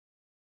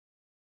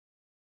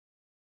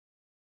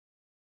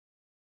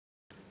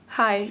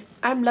Hi,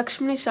 I'm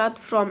Laxmi Nishad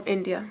from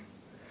India.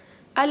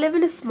 I live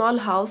in a small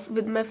house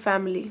with my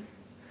family.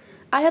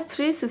 I have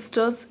three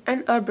sisters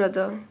and a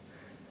brother.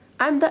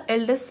 I'm the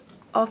eldest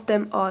of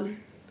them all.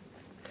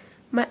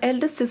 My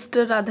eldest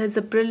sister Radha is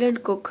a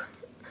brilliant cook.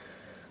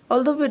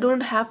 Although we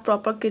don't have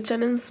proper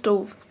kitchen and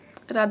stove,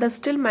 Radha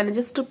still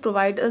manages to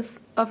provide us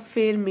a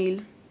fair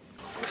meal.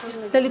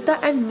 Lalita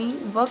and me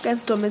work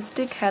as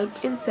domestic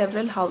help in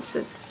several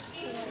houses.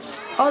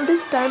 All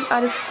this time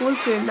our school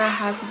Prerna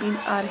has been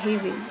our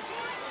haven.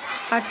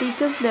 Our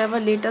teachers never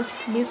let us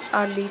miss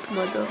our late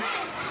mother.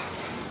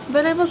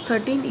 When I was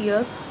 13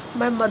 years,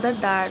 my mother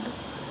died.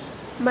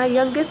 My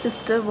youngest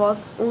sister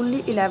was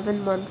only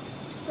 11 months.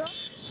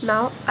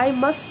 Now I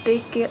must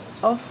take care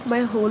of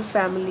my whole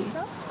family.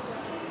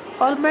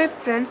 All my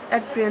friends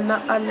at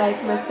Prerna are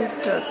like my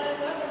sisters.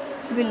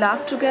 We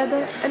laugh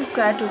together and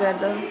cry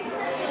together.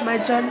 My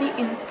journey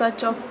in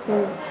search of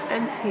home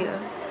ends here.